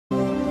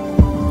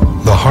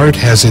heart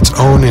has its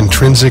own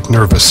intrinsic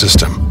nervous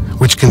system,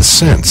 which can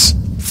sense,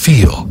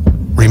 feel,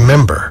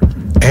 remember,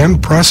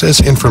 and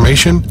process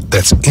information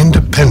that's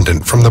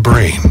independent from the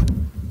brain.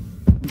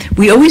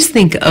 We always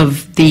think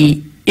of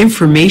the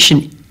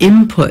information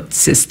input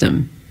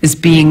system as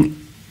being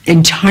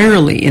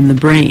entirely in the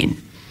brain.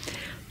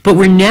 But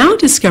we're now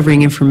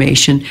discovering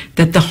information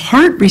that the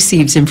heart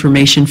receives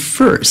information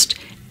first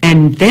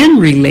and then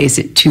relays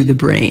it to the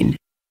brain.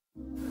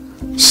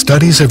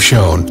 Studies have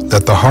shown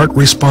that the heart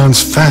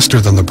responds faster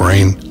than the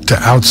brain to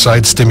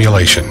outside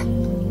stimulation.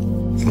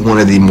 One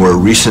of the more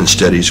recent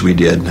studies we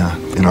did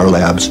in our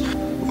labs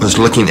was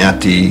looking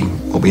at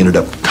what we ended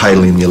up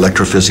titling the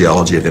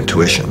electrophysiology of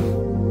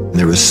intuition.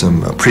 There was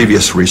some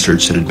previous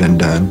research that had been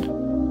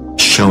done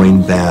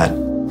showing that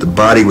the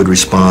body would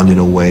respond in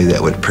a way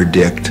that would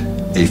predict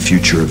a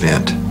future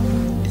event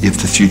if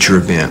the future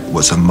event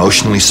was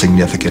emotionally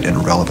significant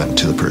and relevant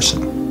to the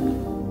person.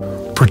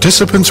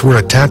 Participants were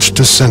attached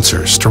to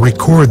sensors to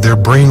record their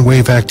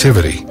brainwave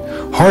activity,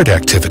 heart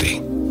activity,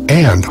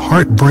 and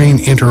heart-brain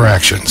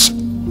interactions.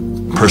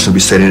 A person would be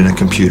sitting in a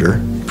computer,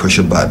 push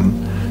a button,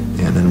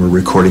 and then we're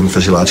recording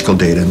physiological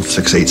data, and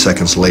 6-8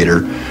 seconds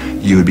later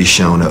you would be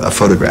shown a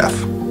photograph.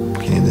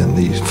 Okay, and then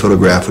the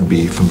photograph would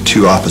be from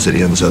two opposite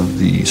ends of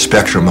the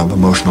spectrum of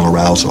emotional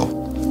arousal.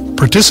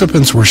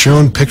 Participants were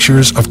shown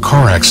pictures of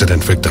car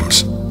accident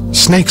victims,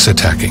 snakes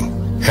attacking,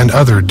 and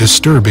other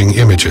disturbing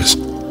images.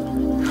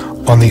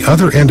 On the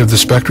other end of the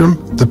spectrum,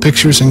 the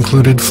pictures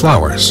included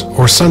flowers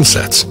or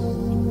sunsets.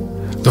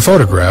 The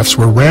photographs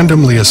were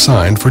randomly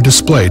assigned for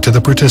display to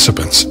the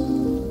participants.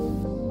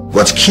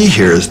 What's key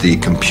here is the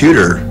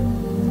computer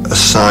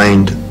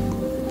assigned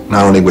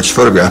not only which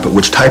photograph, but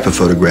which type of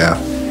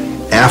photograph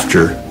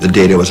after the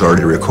data was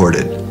already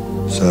recorded.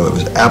 So it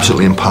was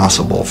absolutely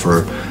impossible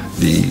for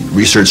the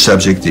research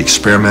subject, the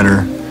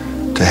experimenter,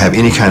 to have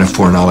any kind of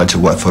foreknowledge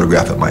of what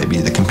photograph it might be.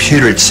 The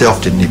computer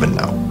itself didn't even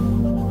know.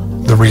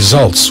 The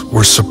results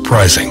were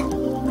surprising.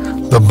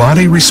 The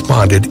body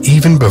responded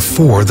even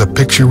before the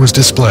picture was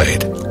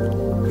displayed.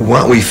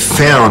 What we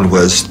found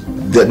was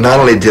that not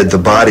only did the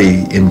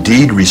body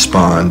indeed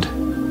respond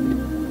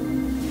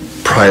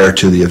prior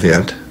to the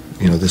event,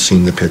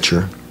 seeing the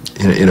picture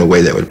in a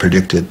way that would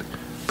predict it,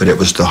 but it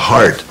was the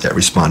heart that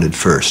responded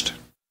first.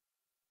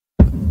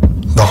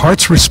 The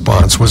heart's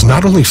response was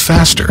not only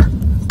faster,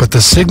 but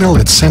the signal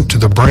it sent to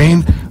the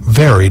brain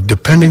varied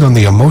depending on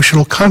the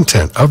emotional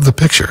content of the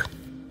picture.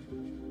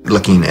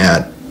 Looking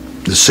at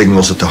the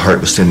signals that the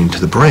heart was sending to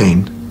the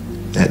brain,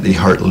 that the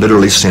heart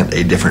literally sent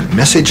a different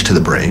message to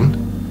the brain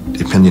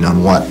depending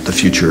on what the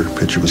future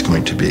picture was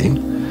going to be.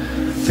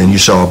 Then you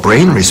saw a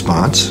brain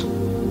response.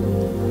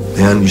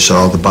 Then you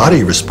saw the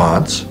body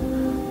response,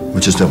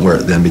 which is where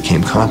it then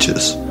became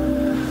conscious.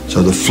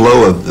 So the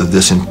flow of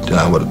this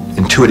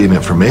intuitive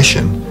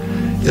information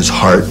is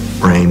heart,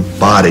 brain,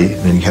 body,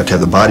 and then you have to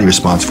have the body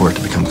response for it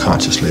to become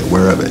consciously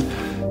aware of it.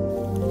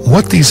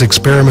 What these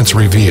experiments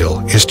reveal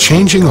is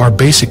changing our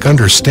basic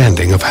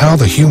understanding of how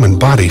the human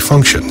body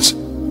functions.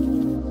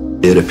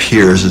 It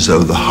appears as though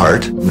the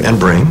heart and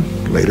brain,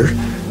 later,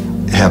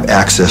 have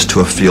access to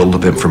a field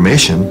of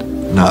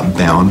information not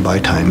bound by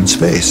time and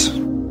space.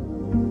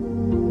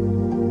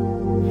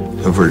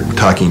 So if we're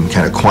talking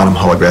kind of quantum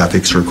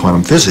holographics or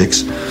quantum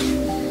physics,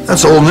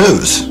 that's old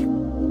news.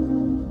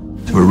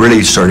 So we're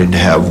really starting to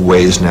have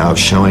ways now of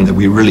showing that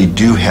we really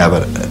do have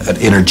an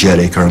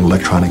energetic or an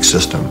electronic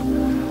system.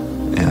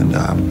 And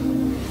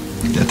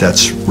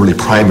that's really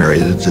primary,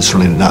 that it's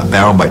really not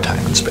bound by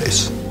time and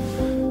space.